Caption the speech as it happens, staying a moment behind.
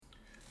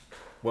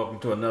Welcome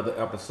to another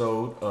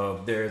episode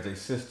of There is a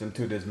System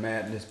to This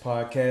Madness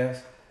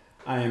podcast.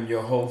 I am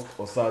your host,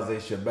 Osaze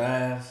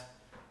Shabazz.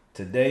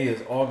 Today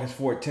is August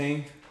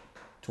 14th,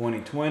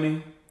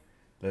 2020.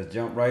 Let's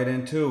jump right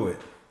into it.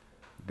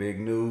 Big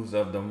news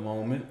of the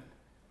moment.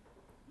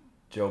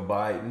 Joe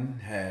Biden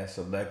has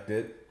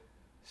selected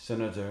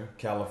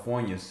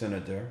California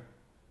Senator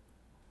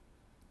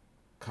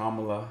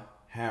Kamala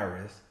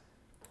Harris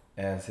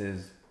as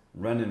his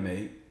running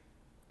mate,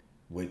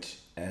 which,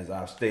 as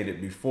I've stated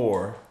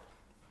before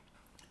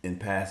in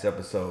past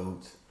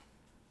episodes,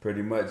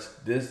 pretty much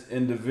this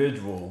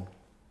individual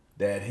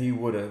that he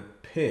would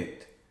have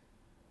picked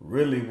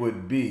really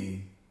would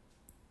be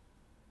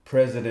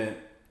president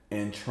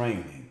in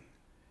training.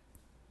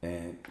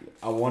 And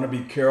I want to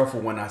be careful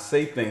when I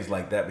say things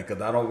like that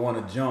because I don't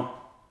want to jump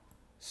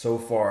so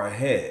far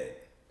ahead,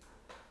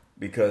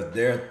 because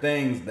there are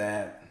things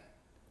that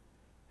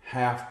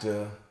have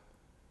to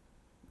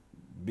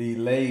be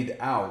laid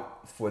out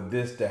for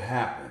this to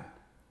happen.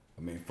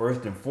 I mean,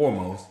 first and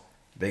foremost,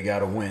 they got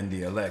to win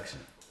the election.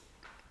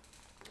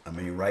 I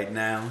mean, right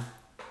now,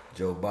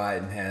 Joe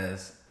Biden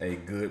has a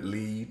good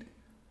lead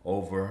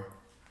over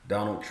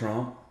Donald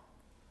Trump.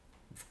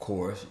 Of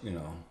course,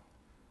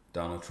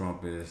 Donald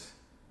Trump is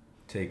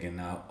taking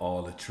out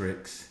all the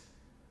tricks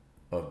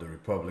of the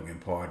Republican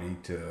Party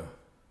to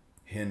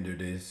hinder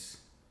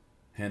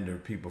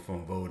people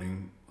from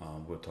voting.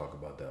 We'll talk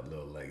about that a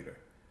little later.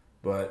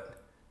 But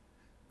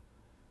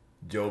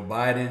Joe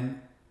Biden,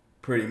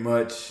 pretty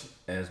much,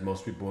 as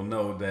most people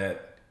know,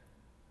 that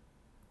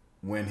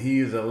when he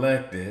is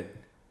elected,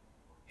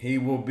 he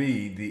will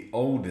be the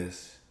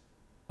oldest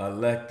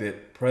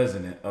elected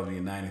president of the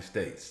United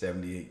States,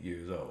 78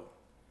 years old.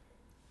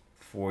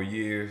 4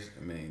 years,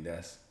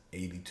 that's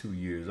 82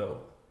 years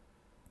old.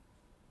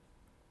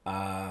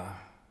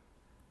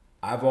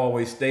 I've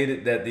always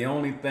stated that the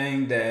only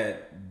thing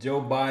that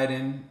Joe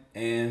Biden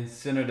and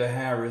Senator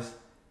Harris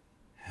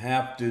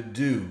have to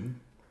do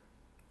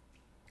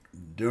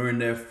during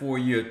their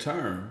 4-year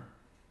term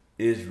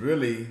is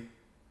really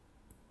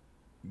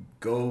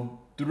go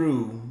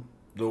through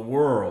the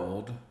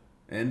world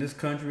and this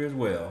country as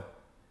well,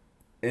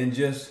 and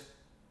just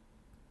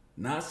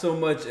not so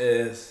much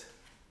as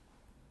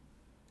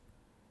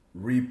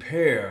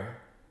repair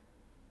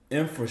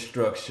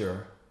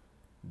infrastructure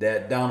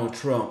that Donald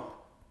Trump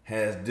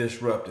has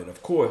disrupted.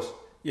 Of course,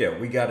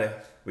 we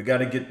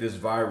gotta get this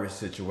virus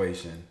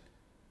situation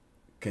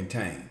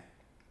contained.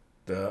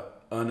 The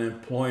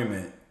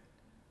unemployment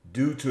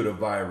due to the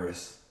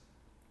virus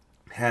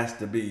has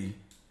to be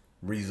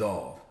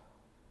resolved.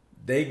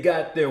 They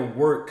got their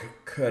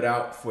work cut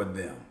out for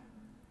them.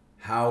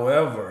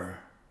 However,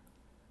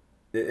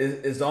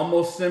 it's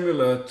almost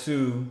similar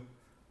to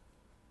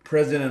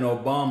President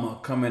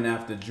Obama coming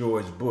after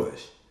George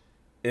Bush.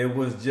 It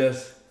was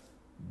just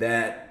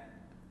that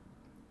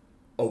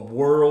a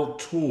world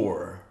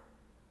tour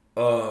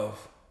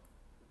of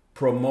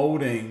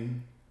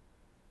promoting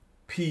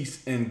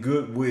peace and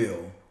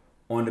goodwill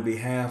on the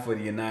behalf of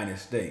the United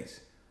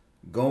States,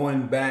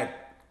 going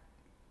back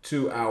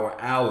to our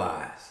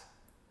allies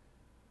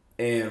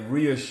and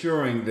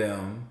reassuring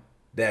them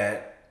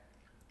that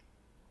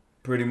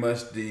pretty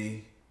much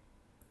the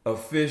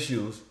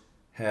officials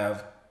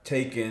have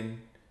taken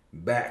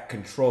back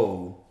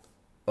control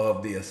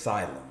of the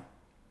asylum.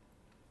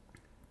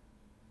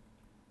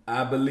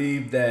 I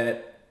believe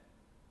that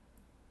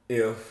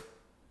if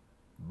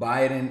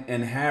Biden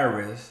and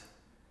Harris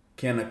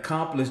can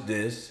accomplish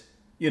this,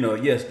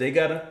 yes, they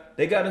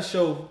gotta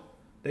show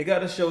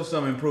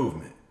some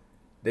improvement.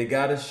 They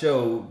gotta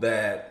show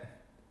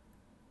that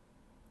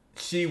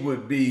she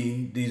would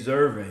be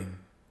deserving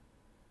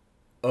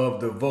of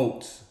the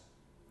votes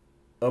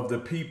of the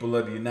people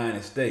of the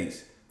United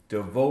States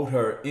to vote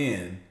her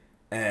in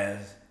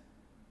as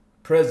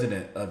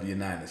president of the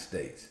United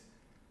States.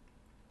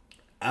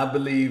 I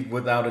believe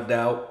without a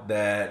doubt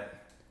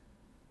that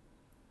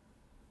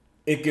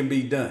it can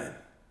be done.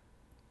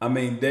 I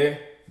mean,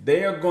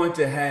 they are going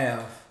to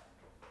have,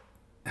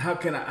 how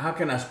can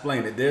I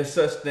explain it? There's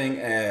such thing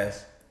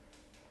as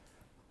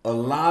a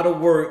lot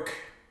of work,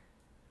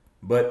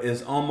 but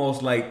it's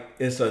almost like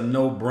it's a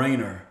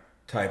no-brainer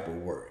type of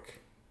work.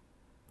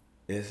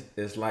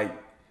 It's like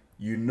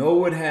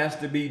it has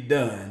to be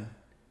done.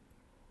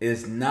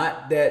 It's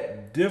not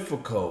that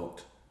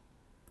difficult.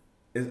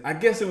 I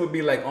guess it would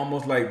be like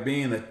almost like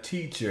being a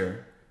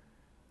teacher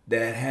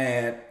that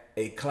had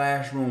a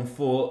classroom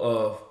full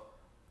of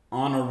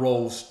honor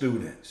roll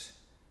students.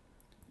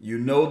 You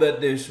know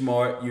that they're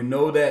smart. You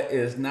know that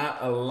it's not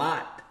a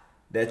lot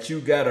that you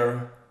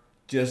gotta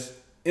just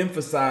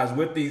emphasize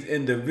with these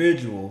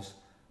individuals.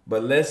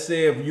 But let's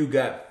say if you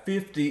got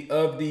 50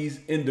 of these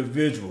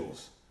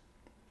individuals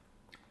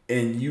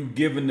and you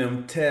giving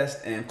them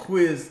tests and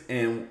quiz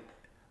and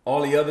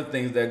all the other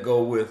things that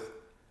go with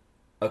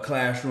a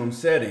classroom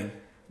setting,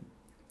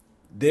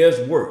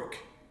 there's work.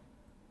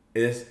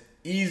 It's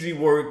easy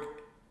work,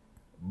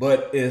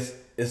 but it's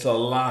a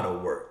lot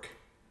of work.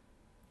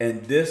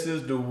 And this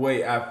is the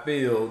way I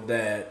feel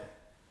that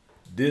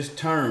this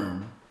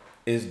term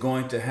is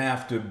going to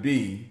have to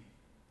be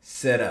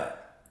set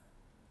up.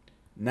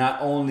 Not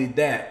only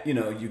that,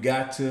 you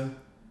got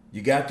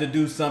to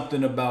do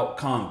something about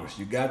Congress.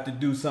 You got to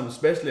do something,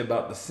 especially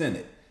about the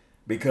Senate,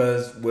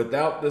 because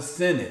without the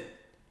Senate,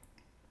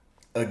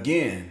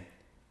 again,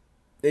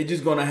 they're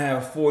just going to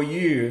have 4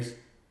 years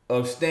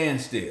of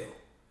standstill.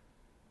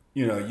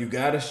 You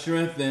got to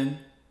strengthen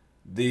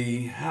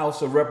the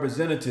House of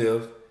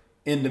Representatives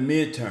in the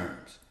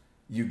midterms.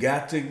 You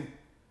got to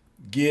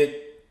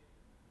get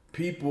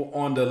people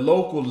on the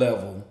local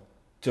level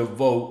to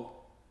vote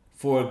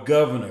for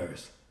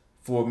governors,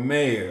 for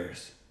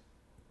mayors,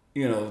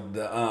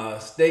 the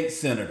state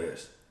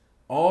senators.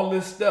 All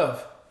this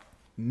stuff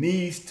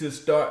needs to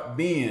start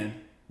being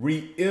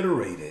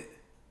reiterated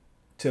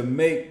to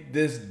make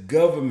this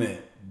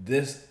government,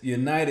 this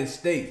United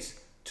States,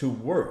 to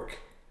work.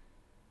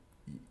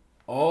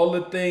 All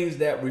the things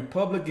that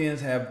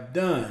Republicans have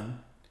done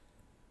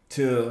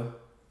to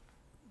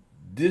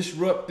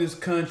disrupt this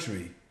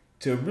country,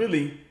 to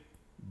really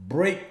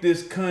break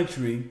this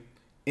country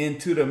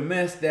into the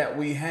mess that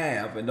we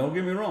have. And don't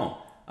get me wrong,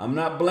 I'm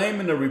not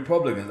blaming the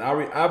Republicans.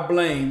 I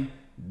blame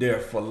their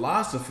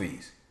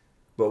philosophies.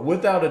 But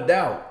without a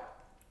doubt,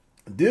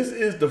 this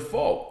is the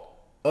fault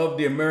of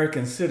the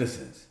American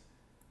citizens.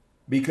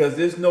 Because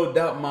there's no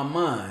doubt in my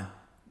mind,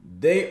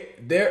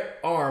 there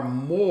are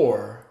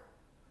more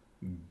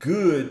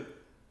good,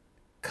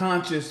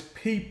 conscious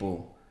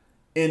people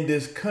in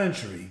this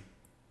country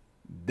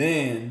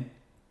than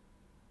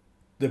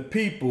the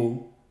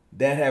people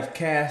that have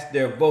cast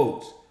their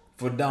votes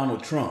for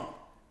Donald Trump,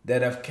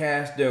 that have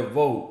cast their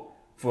vote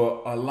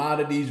for a lot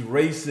of these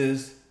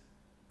racist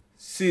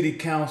city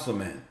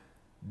councilmen,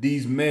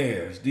 these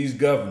mayors, these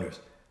governors.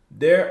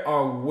 There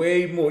are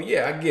way more.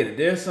 Yeah, I get it.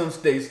 There's some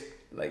states,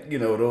 like,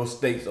 those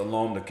states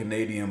along the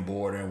Canadian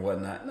border and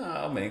whatnot.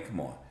 No, man, come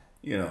on.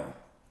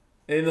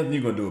 Ain't nothing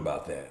you're going to do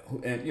about that.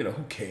 And,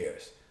 who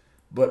cares?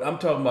 But I'm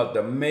talking about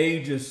the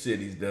major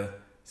cities, the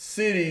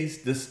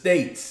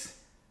states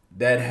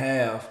that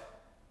have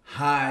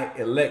high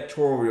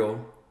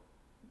electoral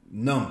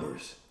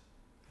numbers.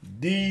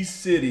 These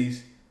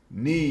cities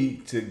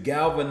need to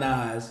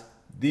galvanize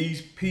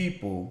these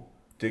people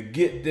to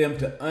get them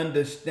to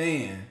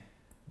understand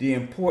the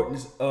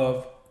importance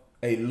of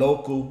a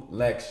local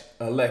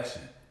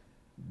election.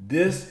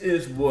 This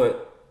is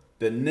what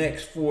the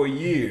next 4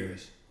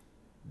 years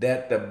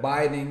that the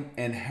Biden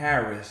and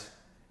Harris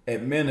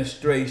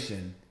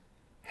administration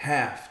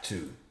have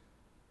to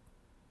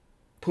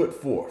put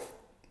forth.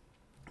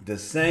 The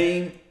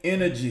same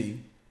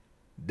energy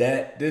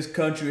that this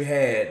country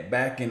had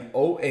back in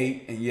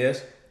 2008, and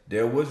yes,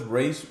 there was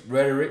race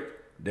rhetoric,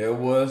 there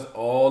was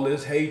all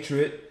this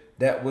hatred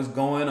that was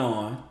going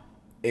on.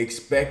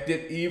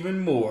 Expected even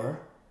more.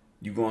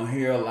 You're going to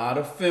hear a lot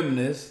of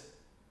feminists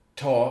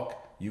talk.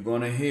 You're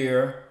going to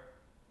hear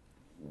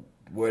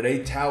where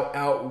they tout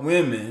out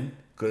women,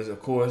 because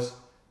of course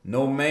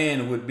no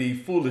man would be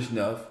foolish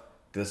enough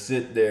to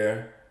sit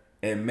there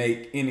and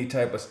make any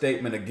type of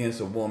statement against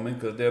a woman,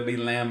 because they'll be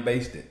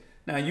lambasted.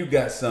 Now you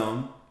got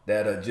some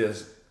that are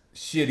just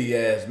shitty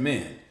ass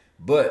men,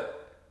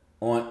 but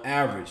on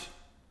average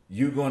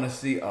you're going to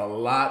see a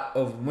lot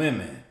of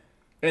women,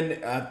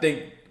 and I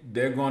think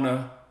they're going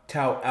to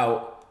tout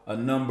out a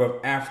number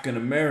of African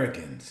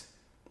Americans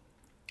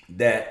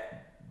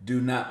that do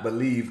not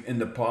believe in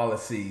the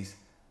policies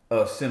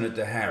of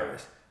Senator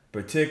Harris.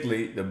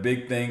 Particularly, the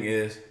big thing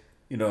is,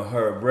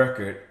 her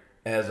record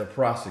as a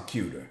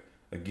prosecutor.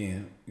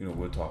 Again,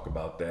 we'll talk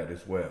about that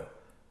as well.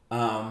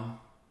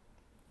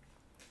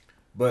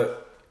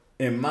 But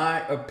in my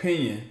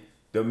opinion,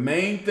 the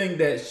main thing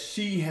that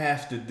she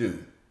has to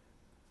do,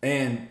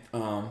 and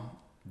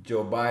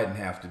Joe Biden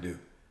have to do,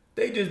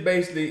 they just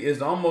basically,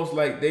 it's almost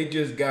like they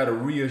just got to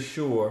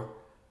reassure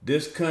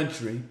this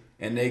country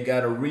and they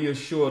got to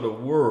reassure the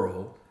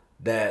world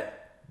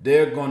that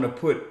they're going to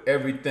put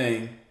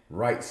everything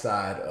right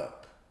side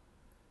up.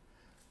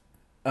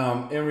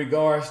 In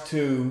regards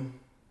to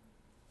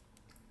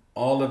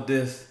all of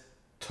this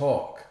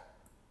talk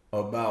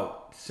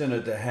about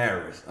Senator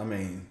Harris, I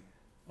mean,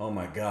 oh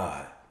my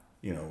God,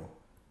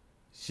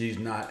 she's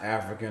not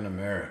African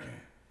American.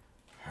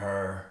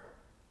 Her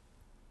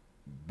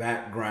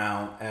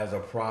background as a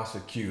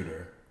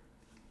prosecutor,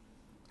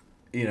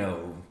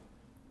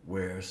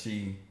 where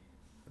she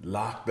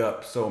locked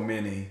up so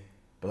many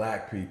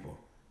black people.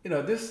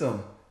 This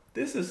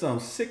is some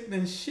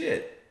sickening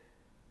shit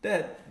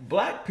that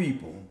black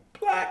people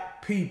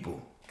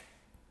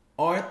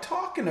are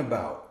talking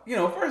about.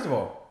 First of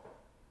all,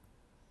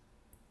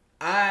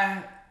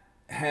 I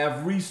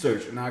have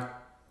researched, and I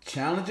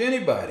challenge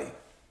anybody,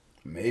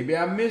 maybe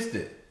I missed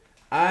it.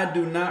 I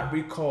do not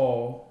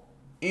recall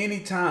any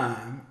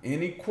time,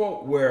 any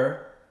quote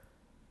where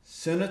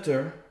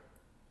Senator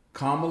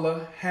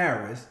Kamala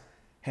Harris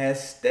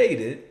has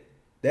stated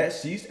that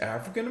she's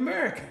African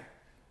American.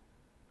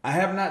 I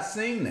have not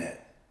seen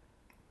that.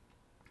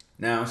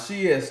 Now,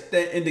 she has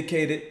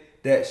indicated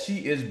that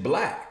she is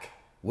black,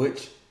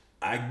 which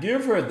I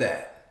give her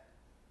that.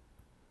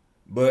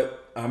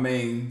 But, I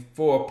mean,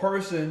 for a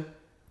person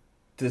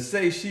to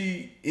say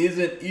she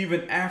isn't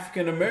even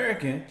African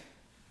American,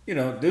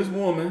 this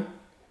woman,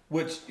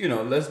 which,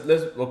 let's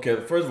okay,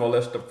 first of all,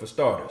 let's for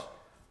starters.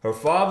 Her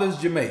father's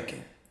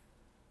Jamaican.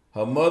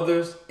 Her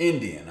mother's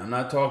Indian. I'm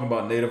not talking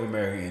about Native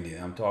American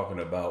Indian. I'm talking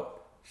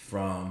about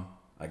from,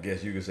 I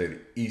guess you could say, the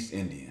East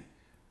Indian.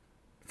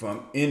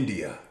 From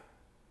India.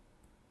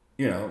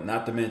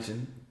 Not to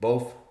mention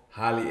both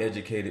highly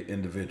educated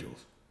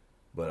individuals.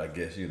 But I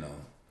guess,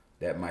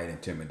 that might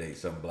intimidate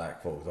some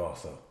black folks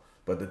also.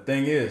 But the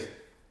thing is,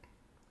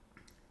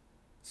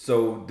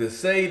 so to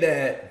say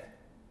that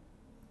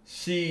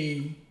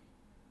she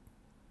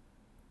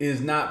is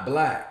not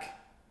black,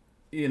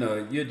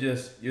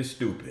 you're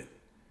stupid.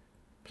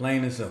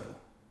 Plain and simple.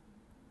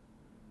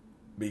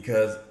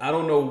 Because I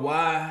don't know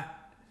why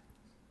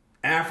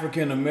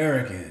African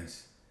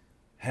Americans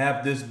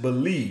have this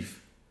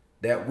belief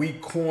that we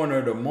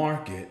corner the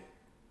market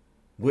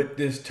with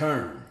this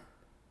term.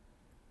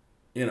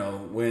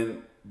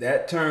 When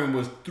that term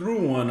was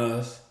threw on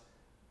us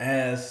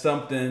as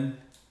something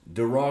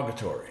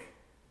derogatory.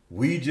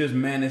 We just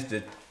managed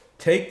to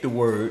take the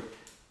word,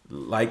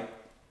 like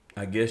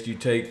I guess you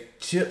take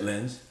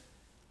chitlins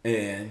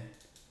and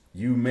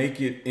you make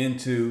it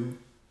into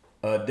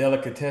a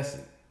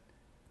delicatessen.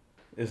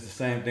 It's the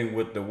same thing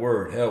with the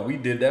word. Hell, we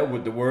did that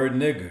with the word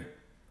nigger.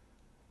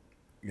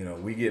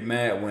 We get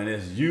mad when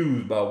it's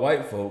used by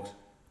white folks,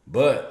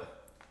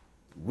 but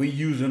we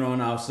use it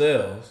on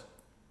ourselves.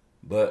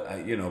 But,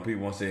 people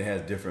want to say it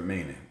has different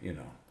meaning.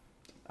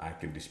 I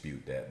can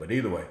dispute that. But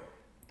either way,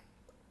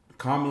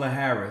 Kamala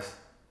Harris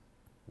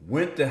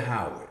went to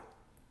Howard,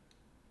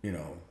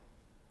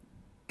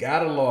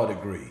 got a law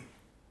degree,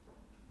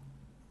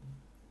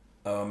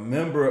 a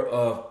member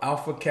of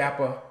Alpha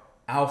Kappa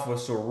Alpha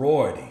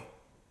sorority.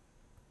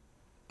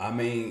 I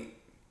mean,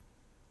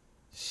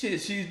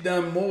 shit, she's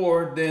done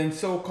more than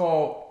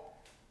so-called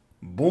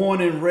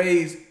born and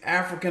raised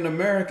African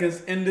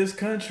Americans in this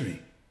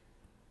country.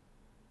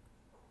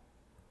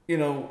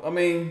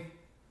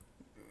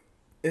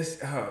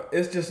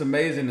 It's just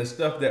amazing the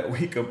stuff that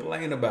we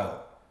complain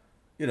about,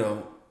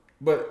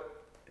 But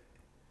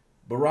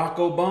Barack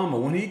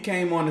Obama, when he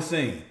came on the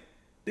scene,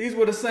 these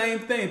were the same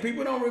thing.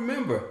 People don't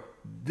remember.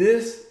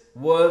 This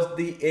was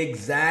the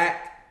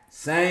exact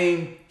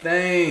same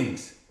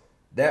things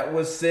that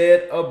was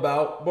said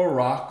about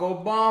Barack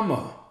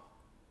Obama.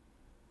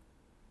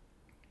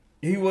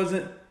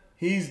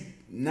 He's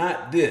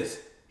not this.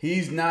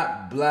 He's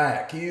not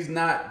black. He's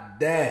not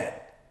that.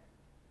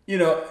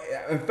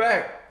 In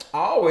fact, I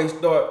always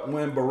thought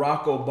when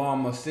Barack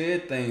Obama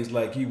said things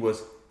like he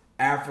was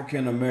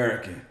African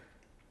American,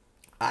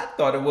 I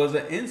thought it was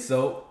an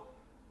insult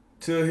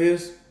to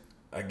his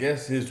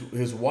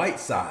white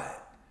side.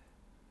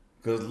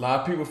 Because a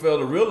lot of people fail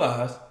to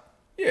realize,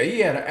 yeah,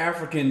 he had an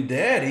African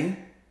daddy,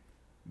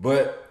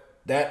 but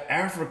that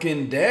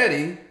African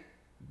daddy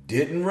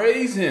didn't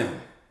raise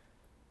him.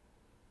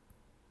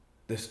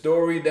 The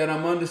story that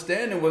I'm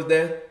understanding was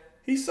that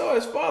he saw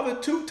his father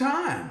 2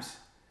 times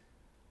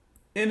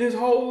in his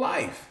whole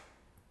life.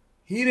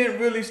 He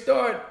didn't really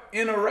start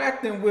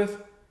interacting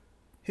with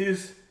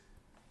his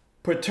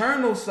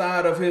paternal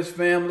side of his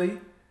family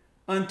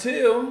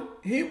until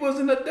he was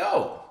an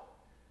adult.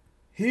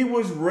 He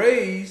was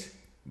raised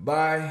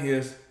by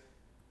his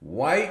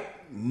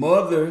white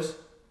mother's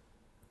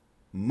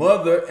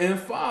mother and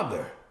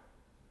father.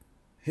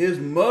 His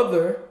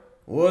mother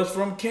was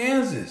from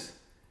Kansas.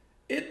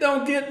 It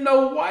don't get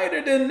no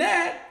whiter than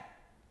that.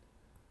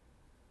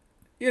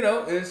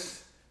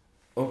 It's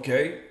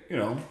okay,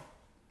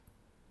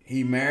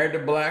 he married a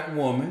black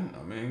woman.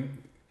 I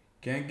mean,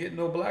 can't get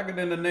no blacker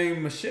than the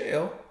name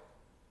Michelle.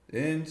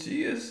 And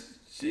she's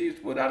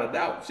without a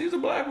doubt, she's a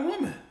black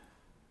woman.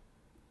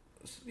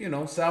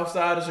 South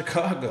side of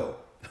Chicago.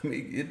 I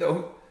mean,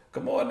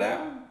 come on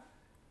now.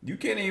 You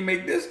can't even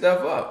make this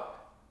stuff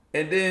up.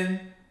 And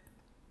then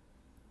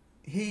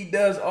he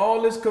does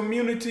all this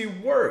community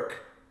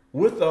work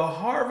with a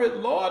Harvard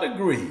law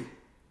degree.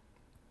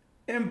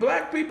 And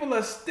black people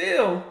are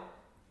still,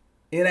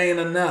 it ain't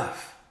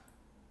enough.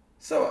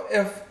 So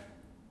if,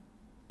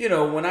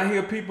 when I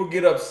hear people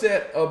get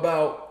upset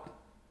about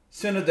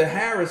Senator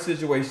Harris'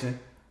 situation,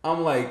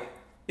 I'm like,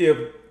 if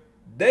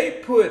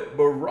they put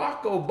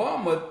Barack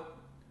Obama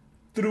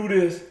through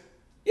this,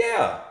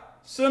 yeah,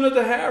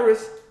 Senator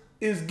Harris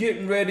is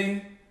getting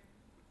ready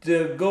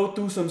to go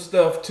through some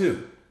stuff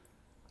too.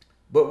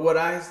 But what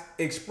I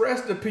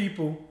express to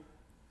people,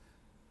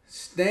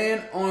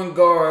 stand on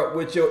guard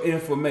with your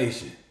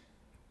information.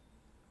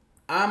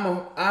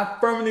 I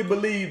firmly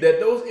believe that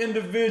those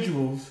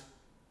individuals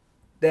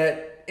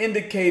that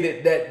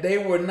indicated that they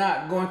were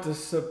not going to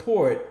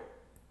support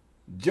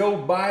Joe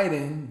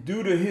Biden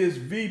due to his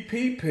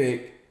VP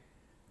pick,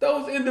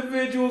 those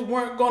individuals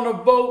weren't going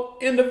to vote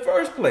in the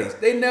first place.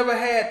 They never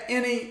had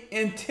any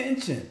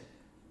intention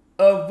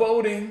of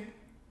voting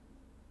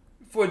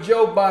for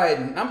Joe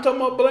Biden. I'm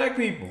talking about black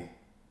people.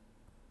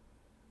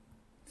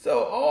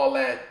 So all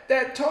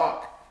that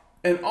talk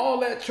and all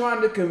that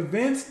trying to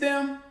convince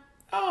them,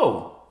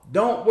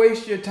 don't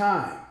waste your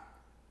time.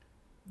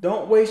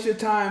 Don't waste your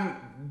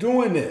time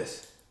doing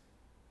this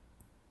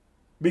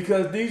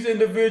because these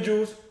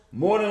individuals,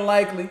 more than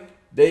likely,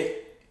 they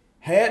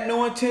had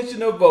no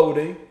intention of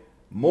voting.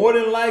 More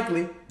than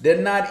likely,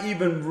 they're not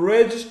even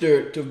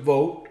registered to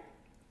vote.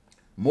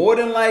 More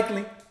than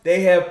likely,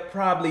 they have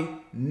probably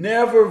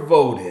never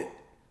voted.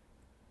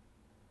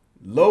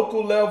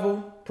 Local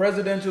level,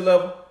 presidential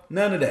level,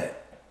 none of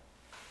that.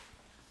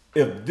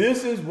 If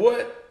this is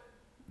what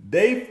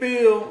they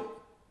feel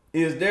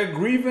is their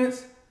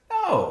grievance,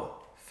 no,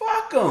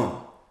 fuck them.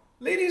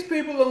 Leave these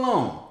people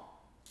alone.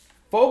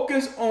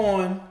 Focus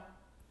on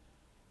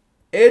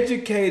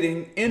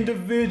educating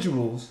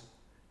individuals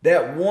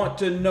that want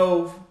to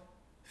know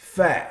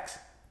facts.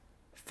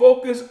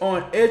 Focus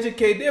on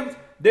educating.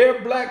 There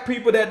are black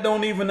people that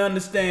don't even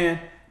understand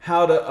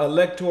how the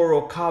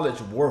electoral college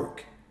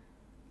work.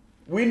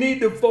 We need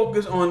to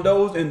focus on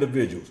those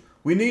individuals.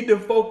 We need to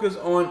focus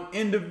on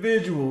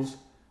individuals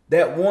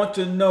that want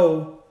to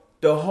know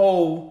the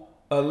whole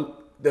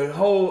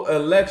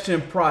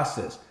election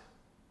process,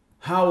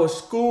 how a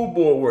school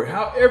board works,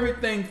 how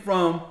everything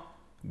from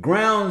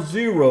ground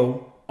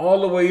zero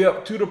all the way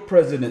up to the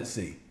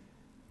presidency.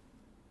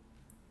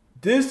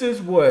 This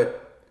is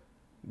what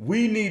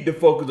we need to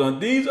focus on.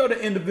 These are the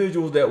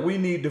individuals that we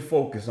need to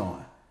focus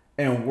on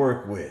and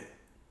work with.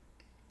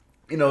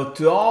 You know,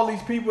 to all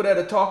these people that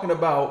are talking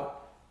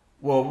about,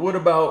 well, what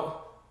about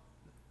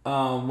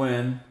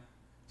when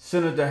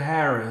Senator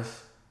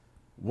Harris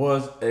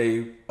was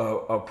a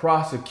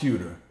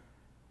prosecutor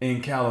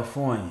in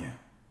California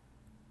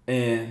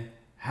and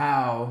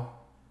how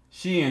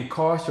she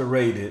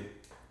incarcerated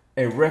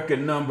a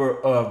record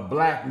number of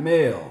black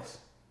males?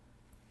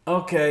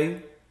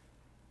 Okay,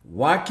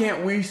 why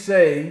can't we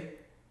say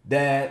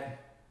that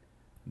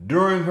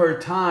during her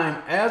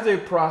time as a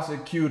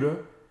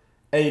prosecutor,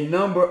 a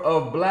number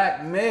of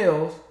black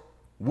males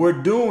were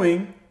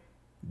doing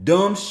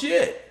dumb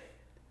shit?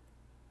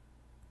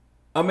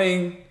 I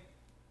mean,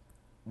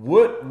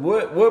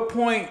 what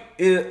point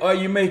are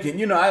you making?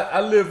 You know,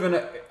 I live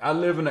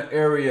in an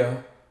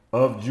area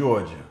of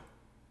Georgia.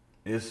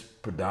 It's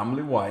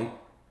predominantly white,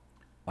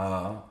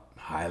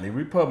 highly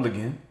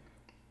Republican.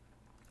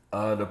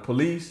 The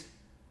police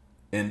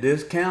in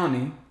this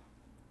county,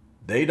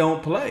 they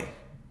don't play.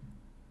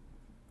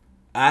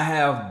 I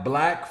have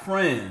black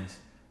friends.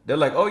 They're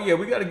like, oh yeah,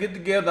 we got to get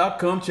together. I'll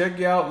come check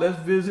you out. Let's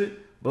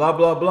visit. Blah,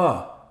 blah,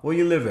 blah. Where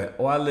you live at?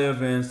 Oh, I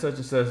live in such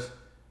and such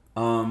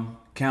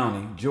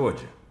county,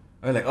 Georgia.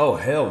 They're like, oh,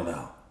 hell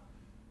no.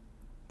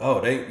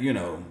 Oh, they, you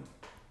know,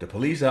 the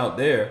police out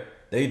there,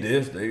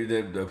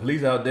 the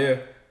police out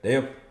there,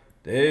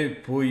 they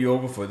pull you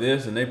over for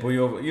this and they pull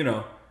you over, you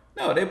know.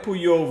 No, they pull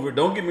you over.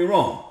 Don't get me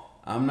wrong.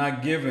 I'm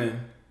not giving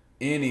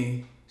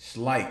any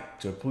slight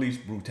to police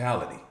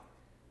brutality.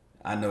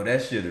 I know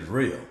that shit is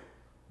real.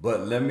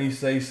 But let me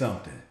say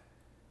something.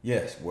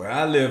 Yes, where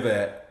I live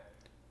at,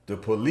 the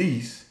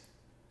police,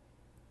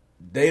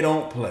 they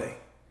don't play.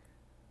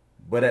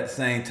 But at the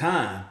same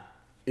time,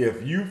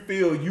 if you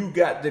feel you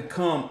got to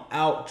come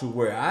out to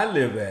where I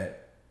live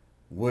at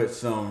with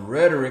some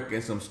rhetoric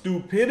and some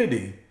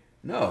stupidity,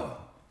 no,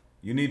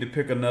 you need to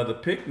pick another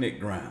picnic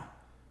ground.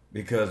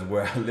 Because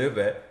where I live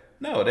at,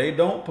 no, they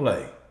don't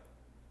play.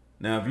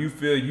 Now, if you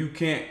feel you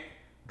can't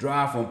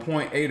drive from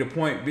point A to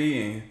point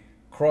B and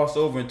cross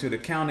over into the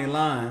county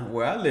line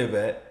where I live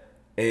at,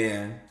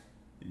 and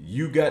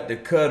you got to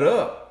cut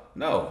up,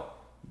 no,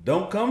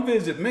 don't come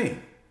visit me.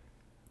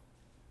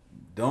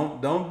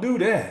 Don't do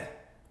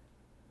that.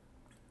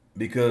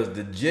 Because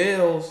the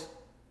jails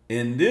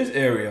in this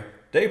area,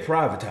 they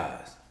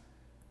privatized.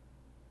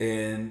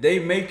 And they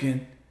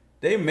making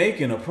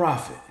a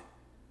profit.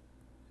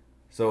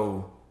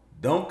 So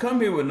don't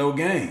come here with no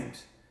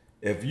games.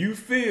 If you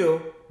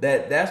feel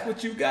that that's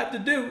what you got to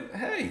do,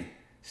 hey,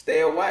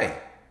 stay away.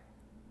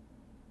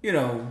 You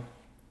know,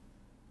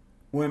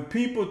 when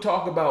people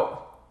talk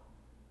about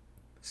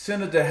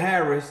Senator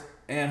Harris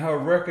and her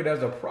record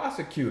as a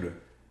prosecutor,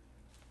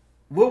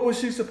 what was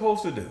she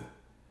supposed to do?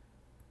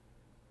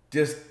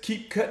 Just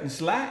keep cutting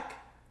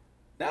slack?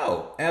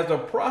 No, as a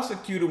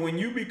prosecutor, when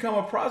you become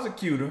a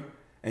prosecutor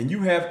and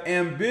you have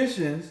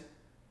ambitions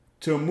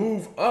to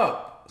move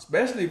up,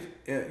 especially,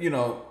 you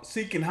know,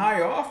 seeking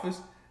higher office,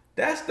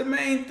 that's the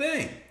main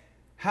thing.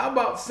 How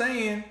about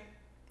saying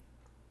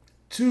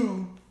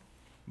to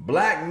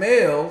black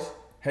males,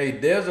 hey,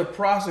 there's a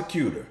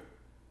prosecutor,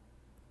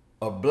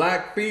 a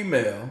black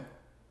female.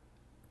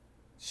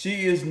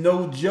 She is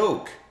no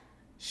joke.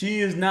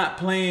 She is not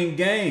playing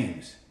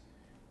games.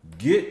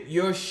 Get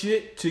your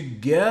shit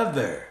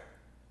together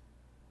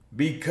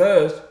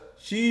because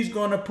she's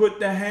going to put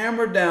the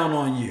hammer down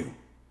on you.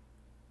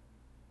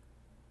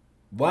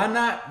 Why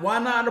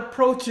not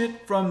approach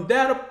it from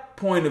that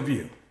point of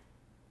view?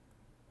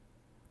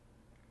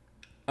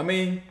 I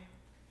mean,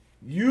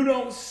 you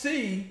don't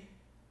see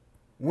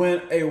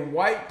when a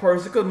white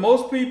person, because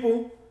most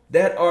people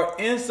that are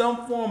in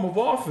some form of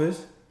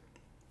office,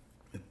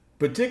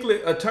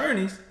 particularly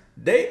attorneys,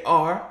 they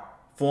are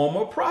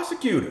former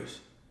prosecutors.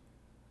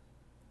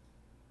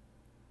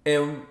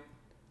 And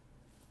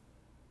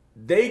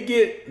they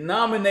get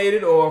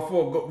nominated or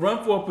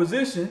run for a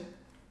position,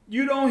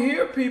 you don't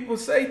hear people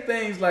say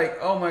things like,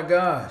 "Oh my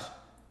gosh,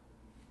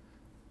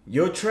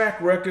 your track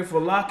record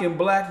for locking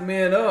black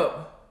men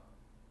up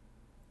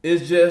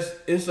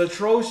it's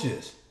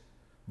atrocious."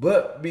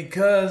 But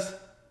because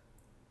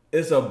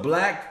it's a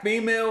black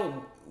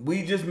female,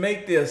 we just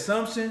make the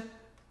assumption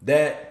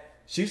that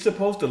she's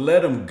supposed to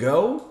let him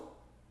go.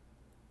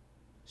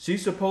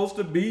 She's supposed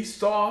to be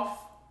soft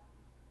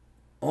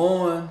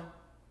on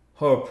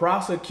her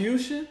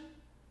prosecution?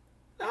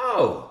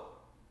 No.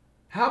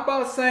 How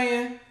about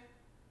saying,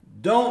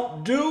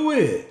 don't do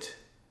it?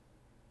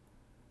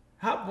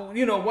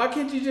 Why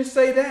can't you just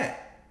say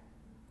that?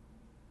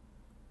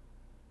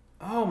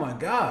 Oh my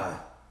God.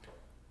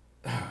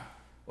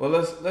 Well,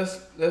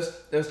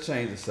 let's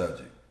change the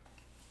subject.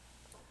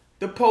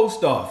 The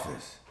post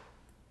office.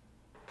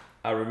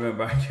 I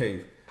remember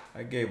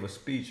I gave a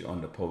speech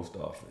on the post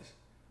office.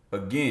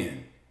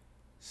 Again,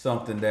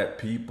 something that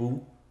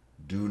people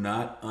do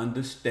not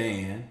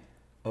understand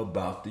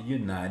about the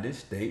United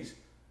States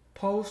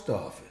Post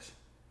Office.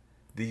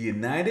 The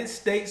United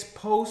States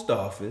Post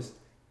Office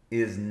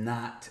is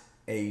not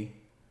a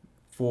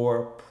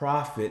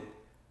for-profit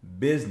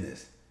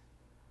business.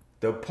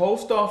 The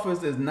post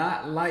office is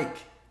not like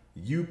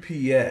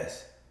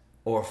UPS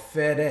or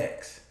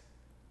FedEx,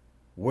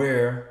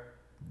 where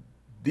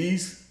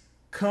these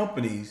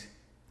companies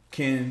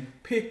can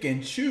pick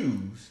and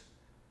choose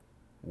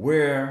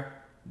where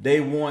they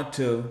want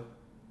to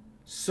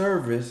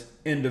service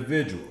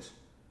individuals.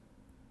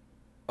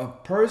 A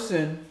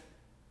person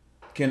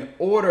can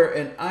order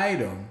an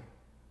item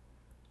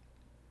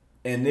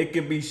and it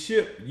can be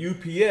shipped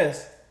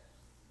UPS,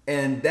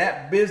 and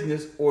that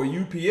business or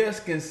UPS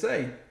can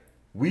say,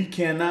 we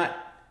cannot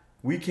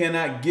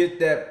get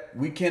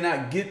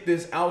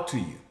this out to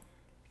you.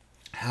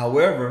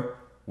 However,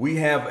 we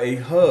have a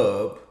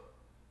hub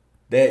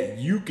that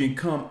you can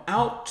come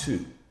out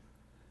to,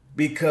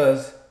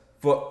 because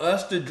for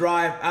us to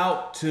drive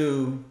out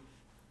to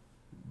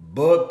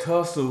Bug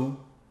Tussle,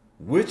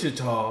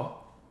 Wichita,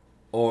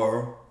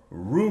 or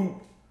Route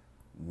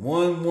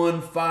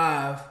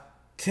 115,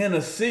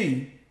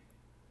 Tennessee,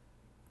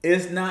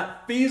 it's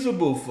not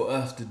feasible for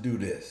us to do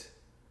this.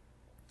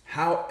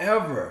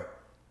 However,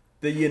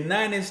 the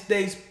United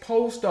States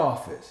Post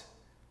Office,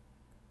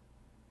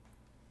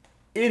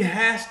 it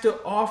has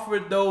to offer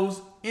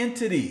those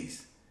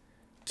entities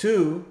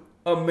to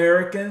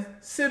American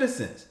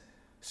citizens.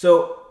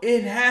 So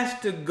it has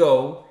to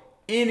go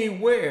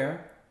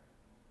anywhere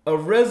a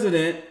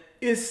resident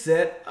is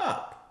set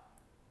up.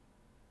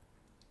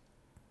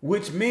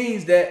 Which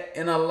means that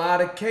in a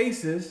lot of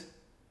cases,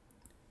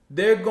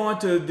 they're going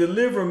to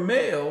deliver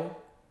mail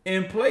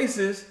in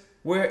places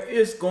where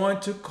it's going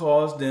to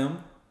cause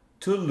them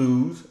to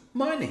lose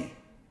money,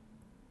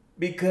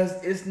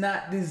 because it's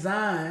not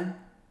designed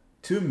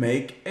to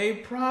make a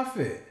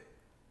profit.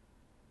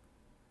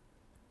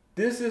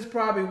 This is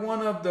probably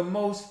one of the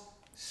most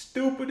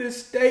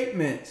stupidest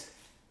statements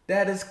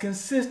that is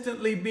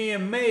consistently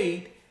being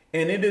made,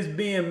 and it is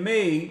being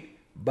made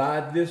by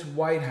this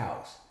White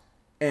House.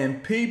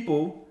 And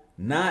people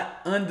not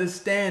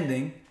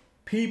understanding,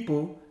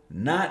 people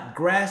not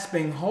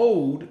grasping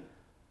hold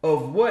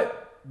of what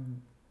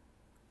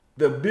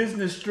the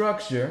business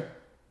structure,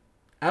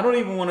 I don't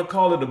even want to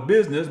call it a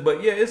business,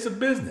 but yeah, it's a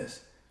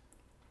business.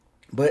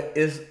 But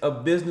it's a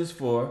business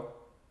for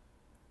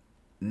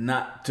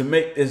not to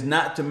make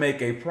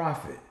a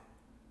profit.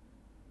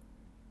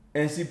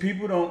 And see,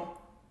 people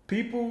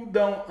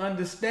don't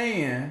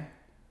understand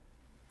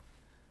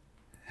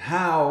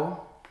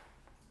how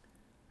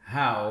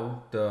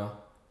the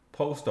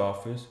post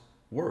office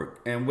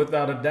work. And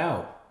without a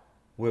doubt,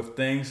 with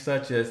things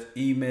such as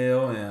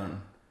email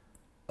and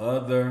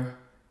other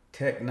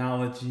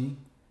technology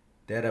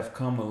that have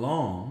come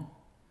along,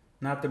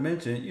 not to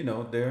mention,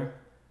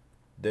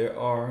 there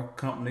are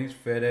companies,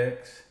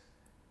 FedEx,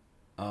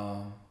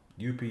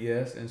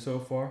 UPS, and so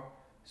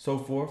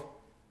forth.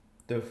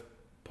 The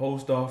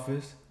post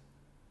office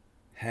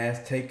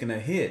has taken a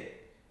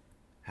hit.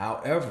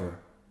 However,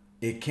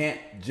 it can't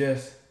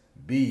just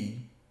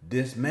be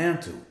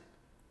dismantled.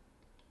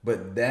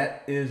 But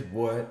that is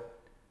what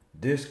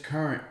this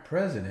current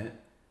president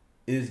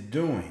is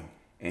doing.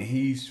 And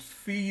he's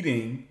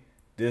feeding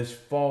this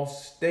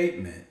false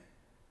statement.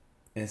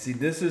 And see,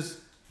 this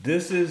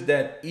is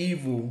that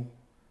evil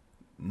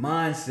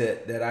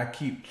mindset that I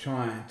keep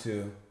trying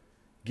to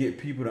get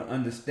people to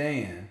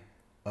understand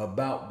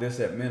about this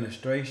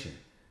administration.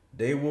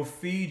 They will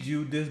feed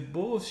you this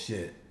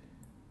bullshit,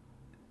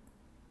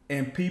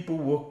 and people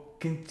will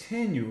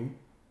continue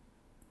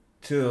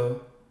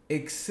to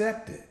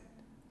accept it,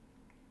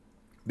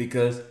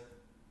 because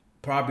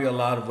probably a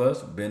lot of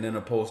us been in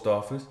a post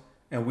office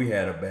and we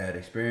had a bad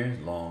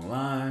experience, long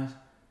lines.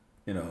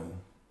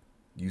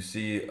 You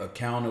see a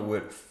counter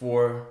with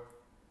four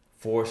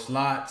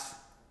slots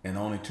and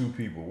only 2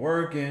 people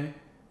working.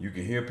 You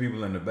can hear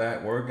people in the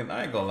back working.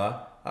 I ain't gonna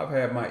lie, I've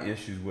had my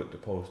issues with the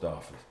post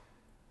office.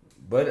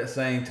 But at the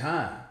same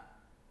time,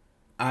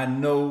 I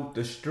know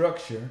the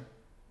structure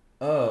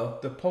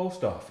of the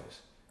post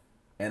office.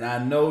 And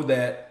I know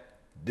that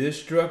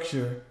this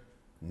structure,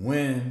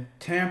 when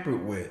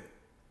tampered with,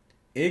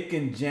 it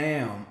can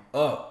jam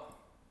up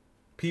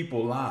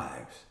people's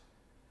lives.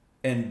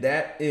 And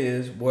that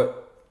is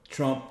what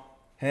Trump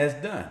has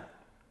done.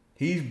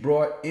 He's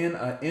brought in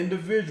an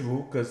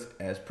individual, because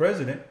as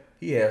president,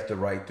 he has the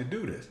right to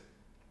do this.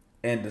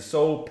 And the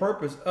sole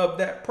purpose of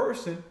that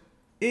person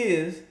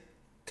is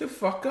to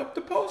fuck up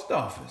the post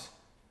office.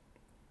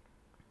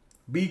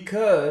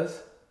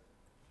 Because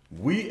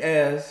we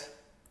as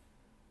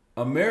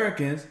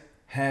Americans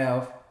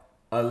have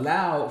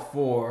allowed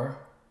for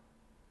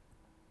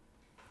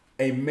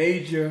a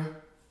major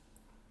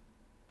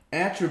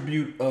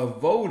attribute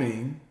of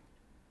voting,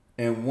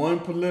 and one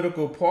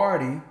political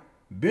party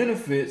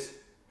benefits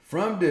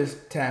from this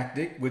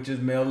tactic, which is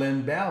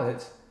mail-in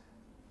ballots.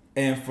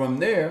 And from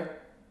there,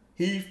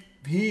 he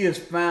has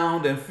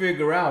found and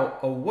figure out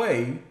a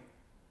way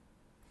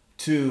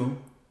to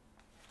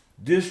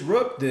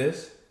disrupt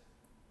this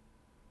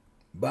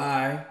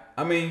by,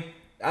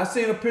 I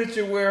seen a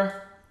picture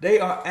where they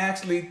are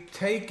actually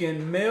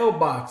taking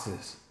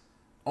mailboxes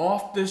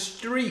off the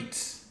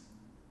streets.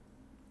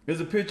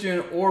 There's a picture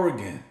in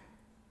Oregon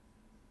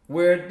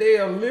where they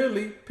are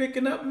literally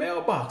picking up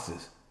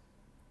mailboxes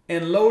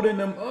and loading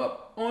them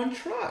up on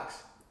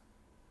trucks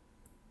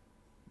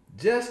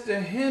just to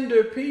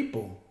hinder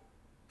people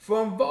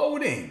from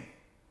voting.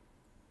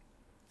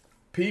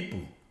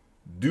 People,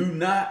 do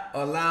not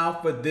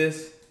allow for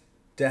this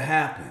to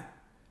happen.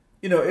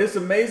 It's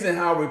amazing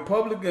how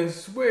Republicans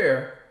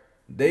swear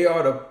they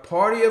are the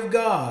party of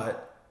God,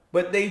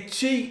 but they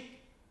cheat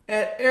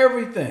at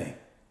everything.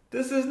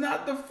 This is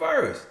not the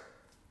first.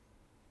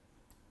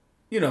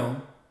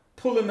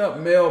 Pulling up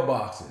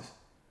mailboxes,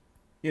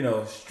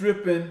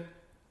 stripping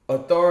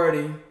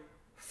authority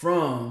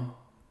from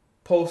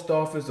post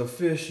office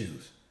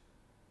officials,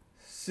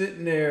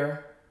 sitting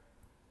there,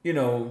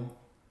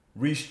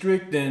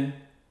 restricting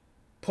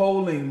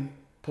polling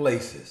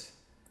places.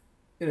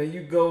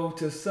 You go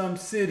to some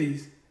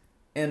cities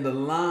and the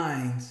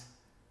lines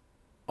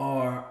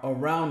are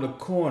around the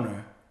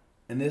corner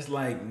and it's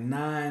like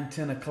 9,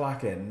 10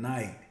 o'clock at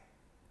night.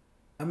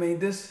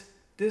 This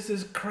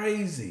is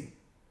crazy.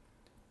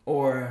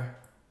 Or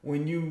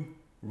when you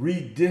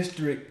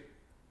redistrict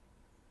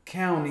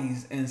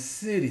counties and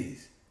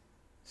cities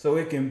so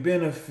it can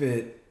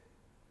benefit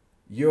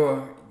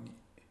your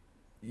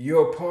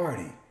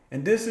party.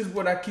 And this is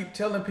what I keep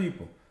telling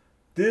people.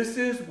 This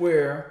is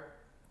where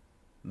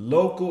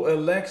local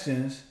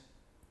elections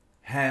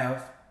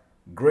have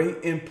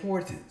great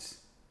importance.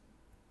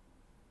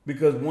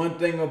 Because one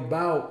thing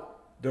about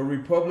the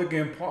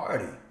Republican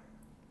Party,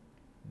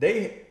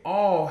 they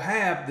all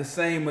have the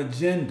same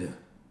agenda.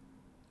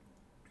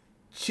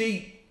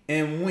 Cheat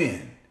and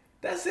win.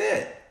 That's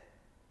it.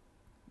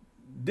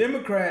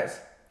 Democrats,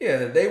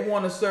 they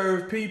want to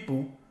serve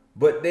people,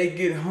 but they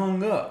get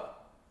hung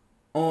up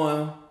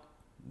on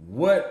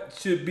what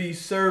should be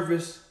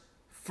service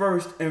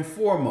first and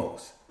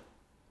foremost.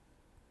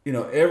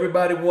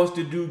 Everybody wants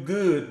to do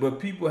good,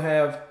 but people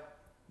have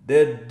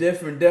their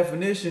different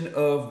definition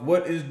of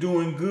what is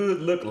doing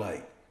good look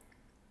like.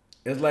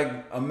 It's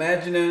like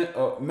imagine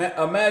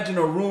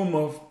a room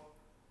of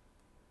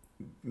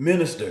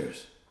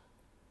ministers,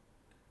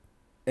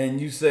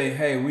 and you say,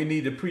 hey, we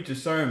need to preach a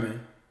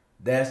sermon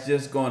that's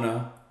just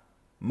gonna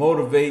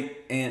motivate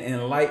and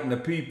enlighten the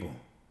people.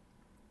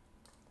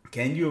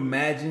 Can you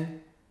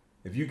imagine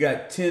if you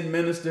got 10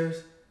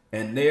 ministers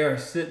and they are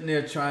sitting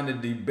there trying to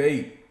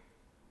debate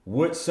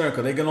what sermon,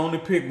 because they can only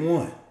pick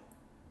one.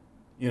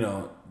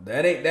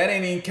 That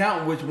ain't even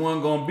counting which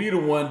one gonna be the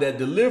one that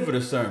delivered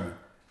the sermon,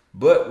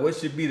 but what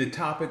should be the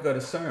topic of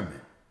the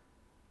sermon.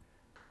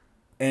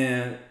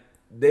 And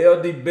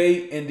they'll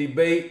debate,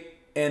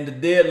 and the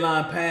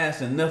deadline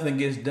passes and nothing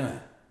gets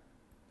done.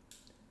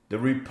 The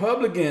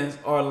Republicans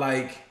are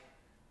like,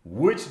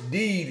 which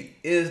deed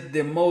is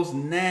the most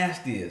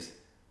nastiest,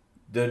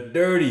 the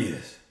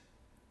dirtiest?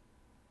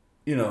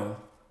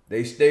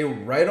 They stay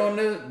right on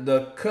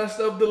the cusp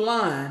of the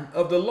line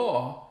of the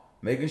law,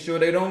 making sure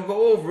they don't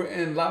go over it.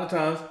 And a lot of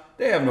times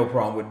they have no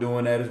problem with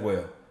doing that as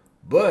well.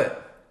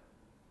 But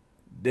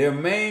their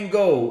main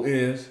goal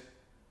is,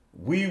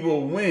 we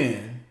will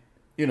win,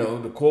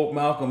 to quote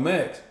Malcolm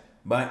X,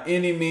 by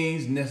any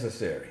means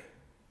necessary.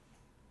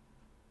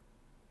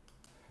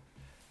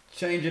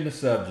 Changing the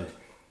subject,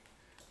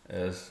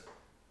 as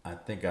I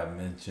think I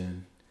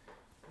mentioned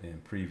in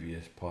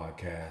previous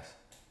podcasts,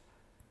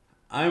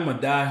 I'm a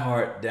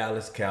diehard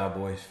Dallas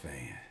Cowboys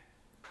fan.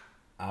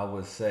 I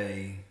would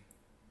say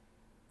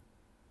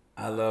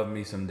I love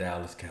me some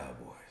Dallas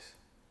Cowboys.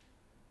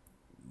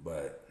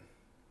 But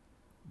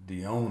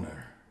the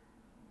owner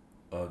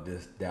of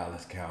this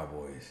Dallas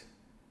Cowboys,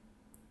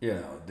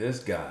 this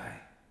guy,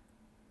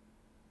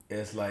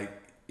 it's like,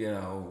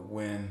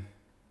 when,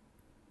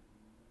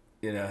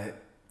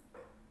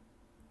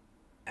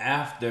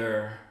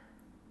 after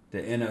the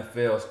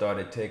NFL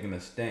started taking a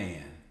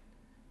stand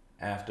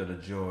after the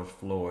George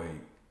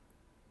Floyd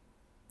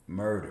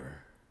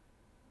murder,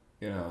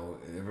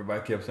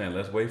 Everybody kept saying,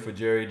 let's wait for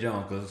Jerry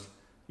Jones because,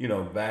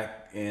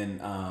 back in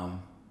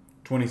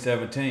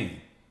 2017,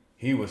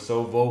 he was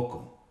so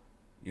vocal.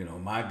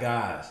 My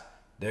guys,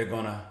 they're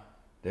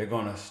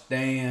gonna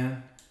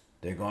stand.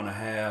 They're gonna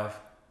have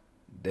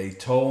they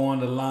toe on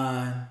the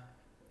line.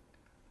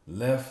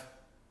 Left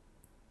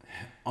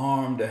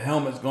arm, the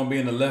helmet's gonna be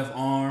in the left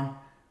arm,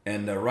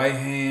 and the right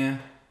hand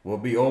will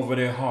be over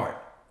their heart.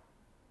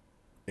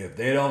 If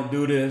they don't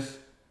do this,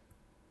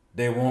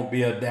 they won't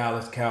be a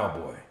Dallas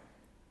Cowboy.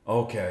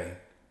 Okay,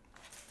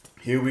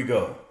 here we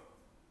go.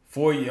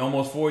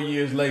 Almost 4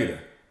 years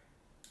later,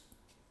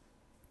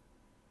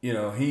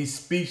 he's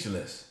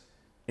speechless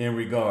in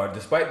regard,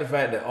 despite the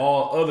fact that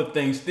all other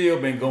things still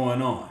been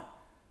going on.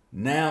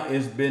 Now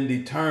it's been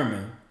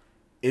determined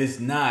it's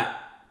not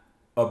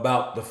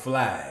about the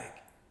flag.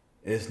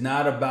 It's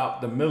not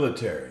about the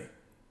military.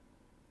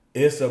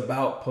 It's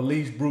about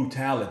police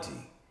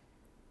brutality.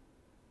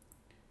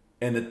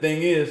 And the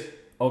thing is,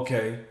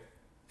 okay,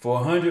 for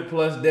 100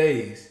 plus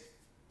days,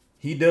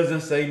 he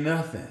doesn't say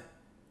nothing.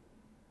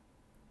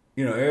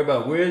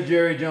 Everybody, where's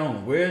Jerry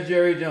Jones? Where's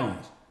Jerry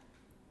Jones?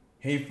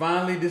 He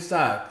finally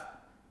decides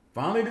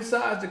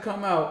to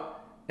come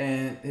out,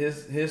 and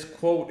his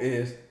quote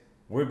is,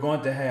 "We're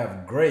going to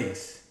have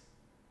grace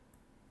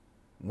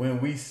when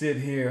we sit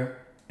here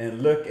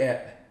and look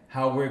at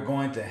how we're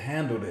going to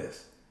handle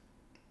this."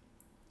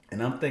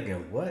 And I'm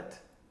thinking, what?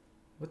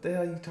 What the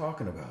hell are you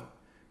talking about?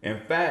 In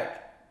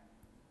fact,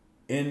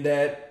 in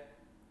that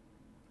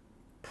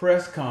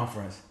press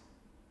conference,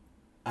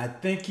 I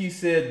think he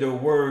said the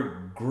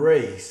word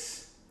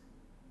grace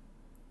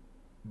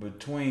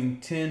between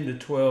 10 to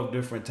 12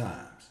 different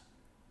times.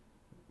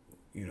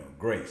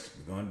 Grace.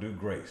 We're going to do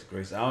grace.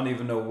 Grace. I don't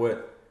even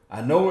know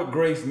I know what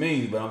grace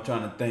means, but I'm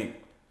trying to think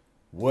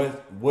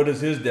what is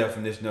his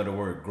definition of the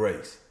word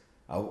grace.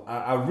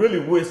 I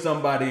really wish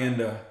somebody in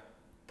the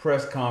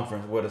press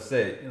conference would have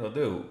said,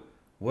 dude,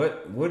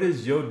 what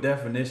is your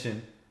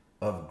definition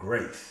of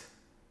grace?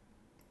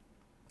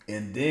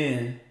 And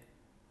then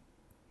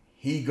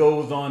he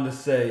goes on to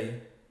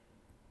say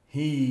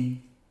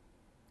he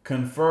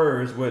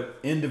confers with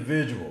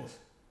individuals.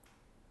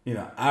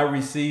 I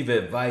receive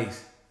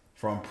advice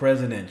from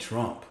President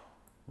Trump.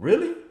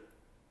 Really?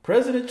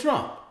 President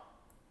Trump?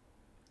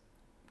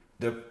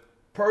 The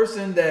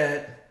person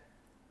that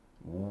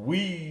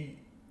we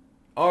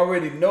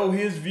already know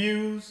his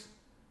views,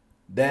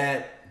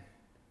 that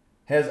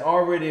has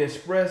already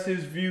expressed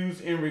his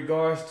views in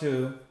regards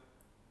to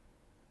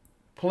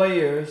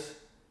players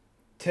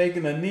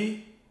taking a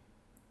knee.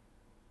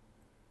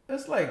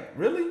 That's like,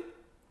 really?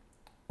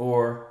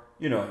 Or,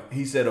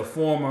 he said a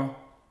former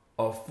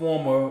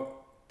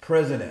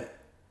president.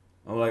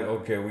 I'm like,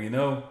 okay,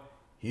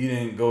 he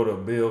didn't go to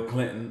Bill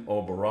Clinton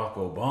or Barack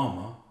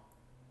Obama.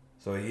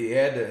 So he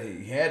had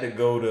to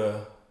go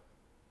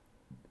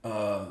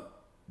to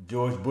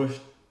George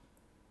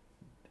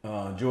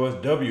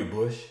W.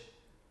 Bush.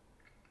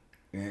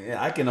 And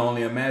I can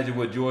only imagine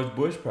what George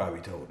Bush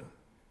probably told him.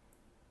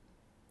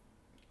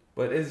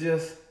 But it's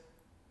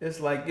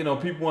like,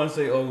 people want to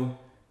say, oh,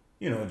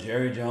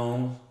 Jerry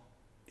Jones,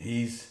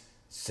 he's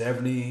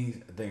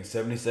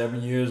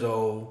 77 years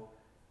old,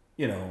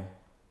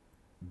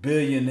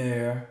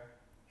 billionaire.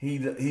 He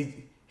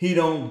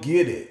don't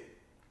get it.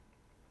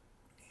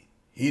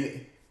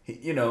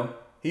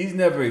 He's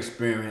never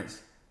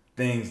experienced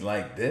things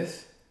like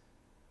this.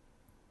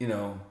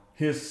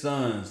 His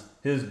sons,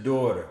 his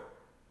daughter,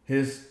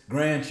 his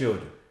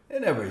grandchildren, they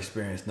never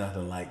experienced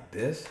nothing like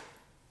this.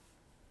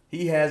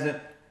 He hasn't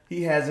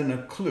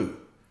a clue.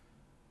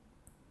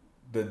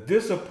 The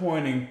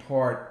disappointing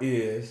part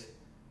is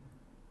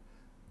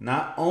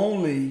not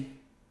only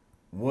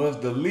was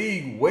the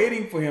league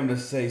waiting for him to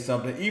say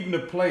something, even the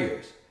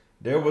players.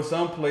 There were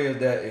some players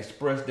that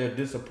expressed their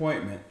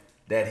disappointment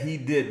that he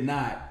did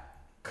not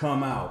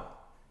come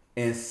out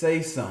and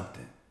say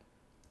something.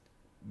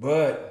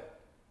 But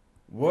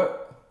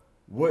what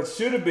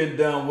should have been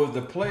done was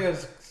the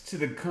players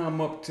should have come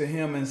up to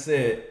him and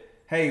said,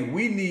 hey,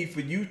 we need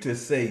for you to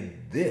say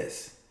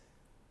this.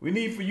 We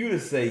need for you to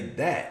say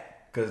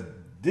that, because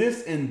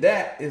this and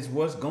that is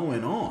what's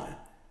going on.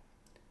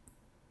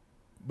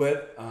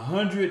 But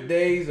 100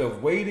 days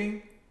of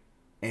waiting,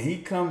 and he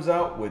comes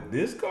out with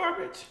this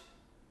garbage.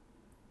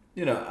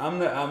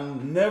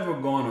 I'm never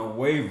going to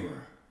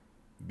waver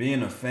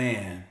being a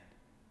fan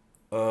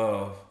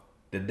of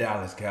the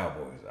Dallas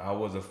Cowboys. I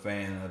was a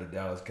fan of the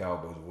Dallas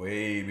Cowboys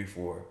way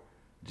before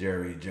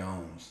Jerry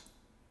Jones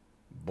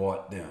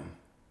bought them.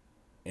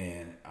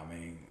 And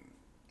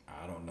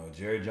I don't know.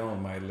 Jerry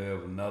Jones might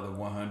live another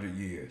 100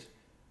 years,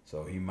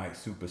 so he might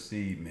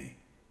supersede me.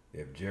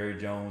 If Jerry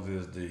Jones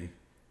is the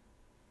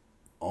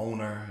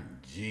owner,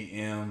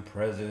 GM,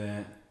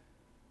 president,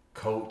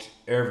 coach,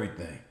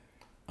 everything,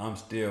 I'm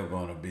still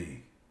going to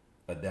be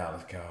a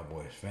Dallas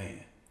Cowboys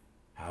fan.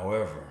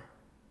 However,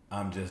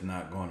 I'm just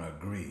not going to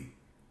agree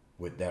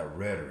with that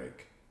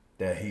rhetoric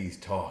that he's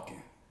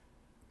talking.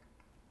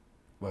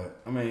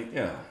 But,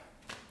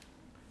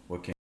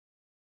 what can...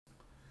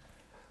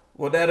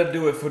 Well, that'll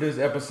do it for this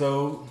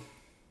episode.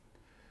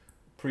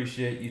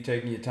 appreciate you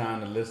taking your time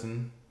to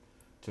listen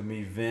to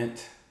me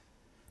vent,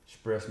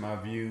 express my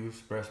views,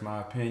 express my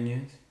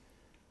opinions.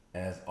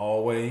 As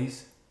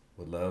always,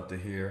 would love to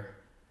hear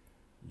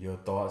your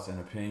thoughts and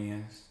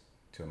opinions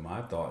to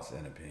my thoughts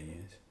and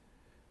opinions.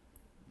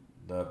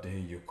 Love to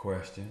hear your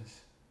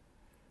questions.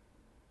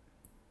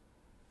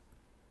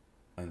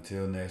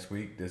 Until next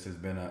week, this has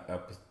been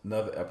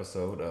another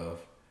episode of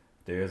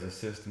There's a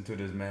System to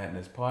This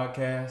Madness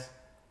podcast.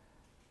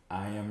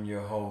 I am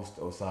your host,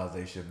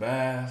 Osaze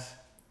Shabazz.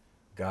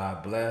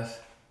 God bless.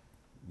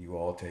 You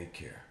all take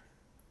care.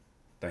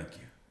 Thank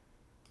you.